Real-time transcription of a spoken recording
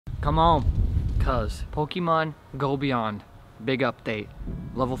Come on, cuz Pokemon Go Beyond. Big update.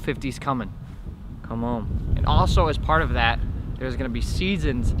 Level 50's coming. Come on. And also as part of that, there's gonna be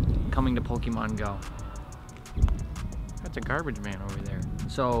seasons coming to Pokemon Go. That's a garbage man over there.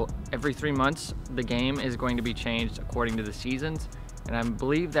 So every 3 months, the game is going to be changed according to the seasons. And I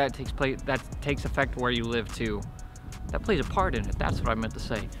believe that takes effect where you live too. That plays a part in it. That's what I meant to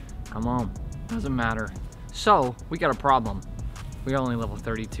say. Come on, doesn't matter. So we got a problem. We're only level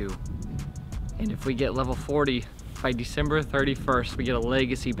 32. And if we get level 40 by December 31st, we get a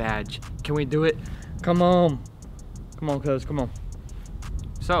legacy badge. Can we do it? Come on. Come on, cuz, come on.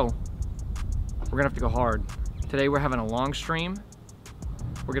 So, we're gonna have to go hard. Today we're having a long stream.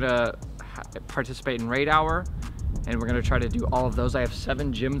 We're gonna participate in raid hour, and we're gonna try to do all of those. I have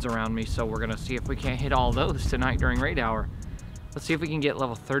 7 gyms around me, so we're gonna see if we can't hit all those tonight during raid hour. Let's see if we can get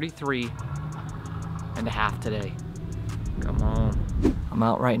level 33.5 today. Come on. I'm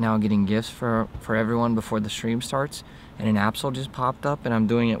out right now getting gifts for everyone before the stream starts, and an Absol just popped up, and I'm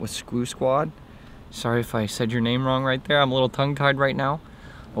doing it with Screw Squad. Sorry if I said your name wrong right there. I'm a little tongue-tied right now,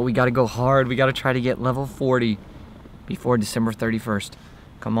 but we gotta go hard. We gotta try to get level 40 before December 31st.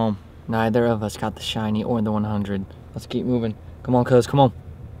 Come on. Neither of us got the shiny or the 100. Let's keep moving. Come on, cuz, come on.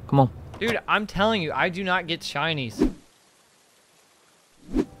 Come on. Dude, I'm telling you, I do not get shinies.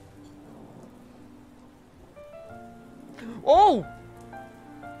 Oh!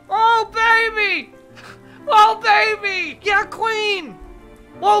 Oh, baby! Oh, baby! Yeah, queen!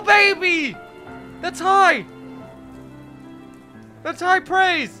 Oh, baby! That's high! That's high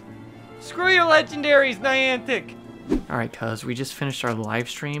praise! Screw your legendaries, Niantic! Alright, cuz, we just finished our live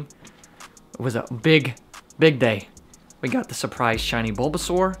stream. It was a big day. We got the surprise shiny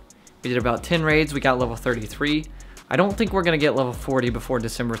Bulbasaur. We did about 10 raids. We got level 33. I don't think we're going to get level 40 before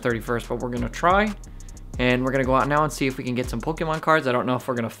December 31st, but we're going to try. And we're going to go out now and see if we can get some Pokemon cards. I don't know if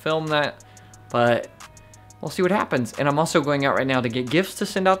we're going to film that, but we'll see what happens. And I'm also going out right now to get gifts to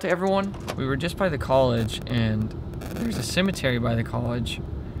send out to everyone. We were just by the college, and there's a cemetery by the college.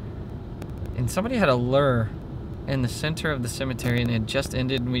 And somebody had a lure in the center of the cemetery, and it had just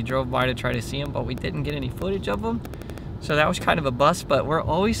ended, and we drove by to try to see him, but we didn't get any footage of him. So that was kind of a bust, but we're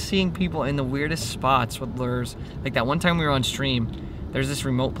always seeing people in the weirdest spots with lures. Like that one time we were on stream, there's this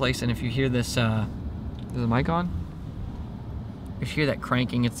remote place, and if you hear this, is the mic on? If you hear that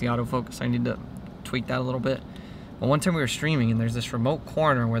cranking, it's the autofocus. I need to tweak that a little bit. But one time we were streaming, and there's this remote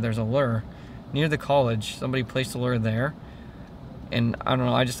corner where there's a lure near the college. Somebody placed a lure there. And I don't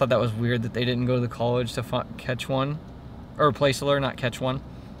know, I just thought that was weird that they didn't go to the college to catch one. Or place a lure, not catch one.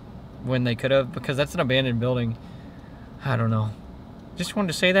 When they could have, because that's an abandoned building. I don't know. Just wanted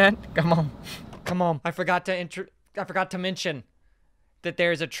to say that. Come on. Come on. I forgot to mention that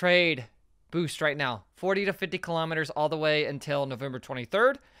there's a trade boost right now. 40 to 50 kilometers all the way until November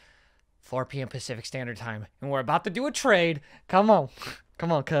 23rd. 4 p.m. Pacific Standard Time. And we're about to do a trade. Come on.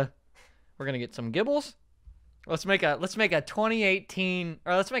 Come on, cuh. We're gonna get some Gibbles. Let's make a 2018,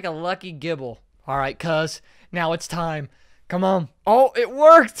 or let's make a lucky Gibble. Alright, cuz. Now it's time. Come on. Oh, it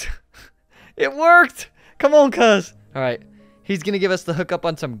worked! It worked! Come on, cuz. Alright. He's gonna give us the hookup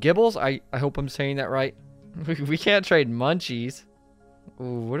on some Gibbles. I hope I'm saying that right. We can't trade munchies.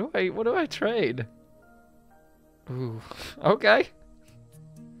 Ooh, what do I trade? Ooh, okay.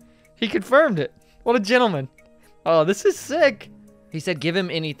 He confirmed it. What a gentleman. Oh, this is sick. He said give him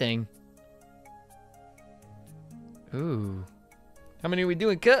anything. Ooh. How many are we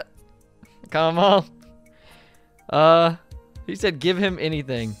doing, cut? Come on. He said give him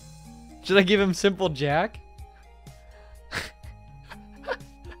anything. Should I give him Simple Jack?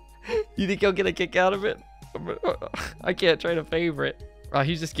 You think he'll get a kick out of it? I can't trade a favorite. Oh,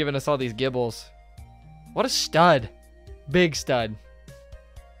 he's just giving us all these Gibbles. What a stud. Big stud.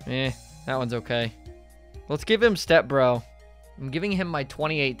 Eh, that one's okay. Let's give him Step Bro. I'm giving him my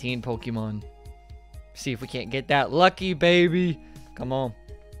 2018 Pokemon. See if we can't get that lucky, baby. Come on.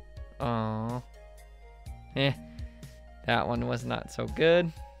 Aww. Eh, that one was not so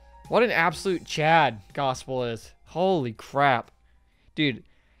good. What an absolute Chad Gospel is. Holy crap. Dude.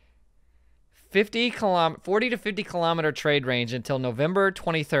 40 to 50 kilometer trade range until November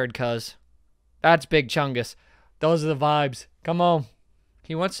 23rd, cuz. That's big chungus. Those are the vibes. Come on.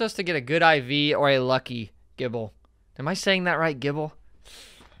 He wants us to get a good IV or a lucky Gibble. Am I saying that right, Gibble?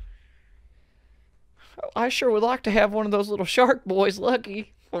 I sure would like to have one of those little shark boys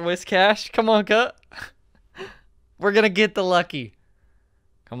lucky. Whiscash. Come on, cut. We're going to get the lucky.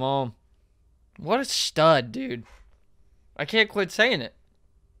 Come on. What a stud, dude. I can't quit saying it.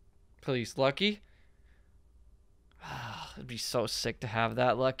 Please, lucky. It'd be so sick to have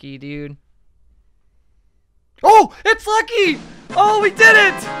that lucky, dude. Oh, it's lucky! Oh, we did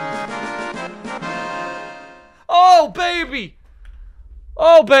it! baby!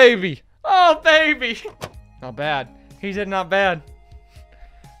 Oh, baby! Oh, baby! Not bad. He said not bad.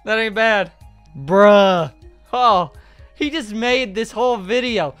 That ain't bad. Bruh. Oh, he just made this whole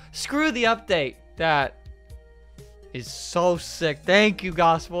video. Screw the update. That is so sick. Thank you,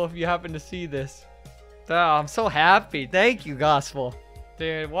 Gospel, if you happen to see this. Oh, I'm so happy. Thank you, Gospel.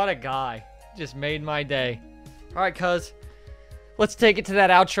 Dude, what a guy. Just made my day. All right, cuz. Let's take it to that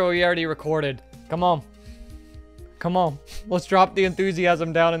outro we already recorded. Come on. Come on. Let's drop the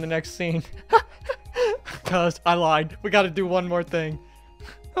enthusiasm down in the next scene. Cuz, I lied. We gotta do one more thing.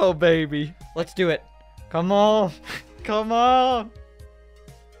 Oh, baby. Let's do it. Come on. Come on.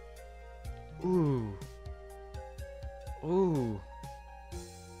 Ooh. Ooh.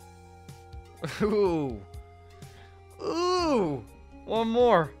 Ooh. Ooh. One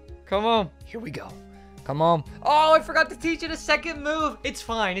more. Come on. Here we go. Come on. Oh, I forgot to teach it a second move. It's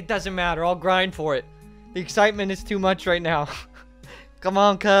fine. It doesn't matter. I'll grind for it. The excitement is too much right now. Come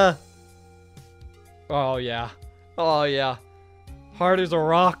on, cuh. Oh, yeah. Oh, yeah. Hard as a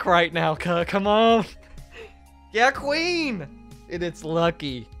rock right now, cuh. Come on. Yeah, queen. And it's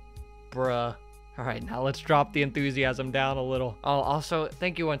lucky. Bruh. All right, now let's drop the enthusiasm down a little. Oh, also,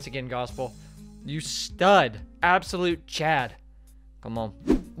 thank you once again, Gospel. You stud. Absolute Chad. Come on.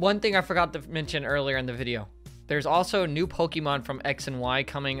 One thing I forgot to mention earlier in the video. There's also new Pokemon from X and Y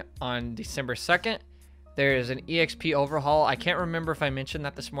coming on December 2nd. There's an EXP overhaul. I can't remember if I mentioned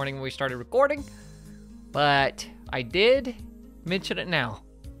that this morning when we started recording, but I did mention it now.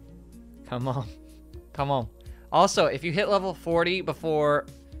 Come on. Come on. Also, if you hit level 40 before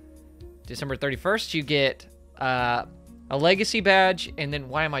December 31st, you get a legacy badge, and then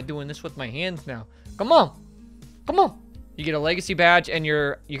why am I doing this with my hands now? Come on. Come on. You get a legacy badge, and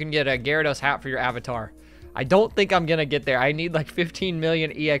you can get a Gyarados hat for your avatar. I don't think I'm gonna get there. I need like 15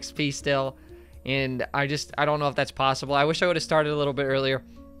 million EXP still, and I don't know if that's possible. I wish I would have started a little bit earlier.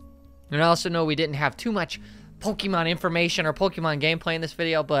 And I also know we didn't have too much Pokemon information or Pokemon gameplay in this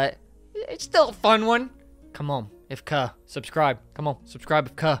video, but it's still a fun one. Come on, if cuh. Subscribe. Come on, subscribe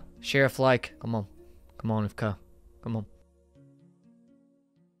if cuh. Share if like. Come on. Come on if cuh. Come on.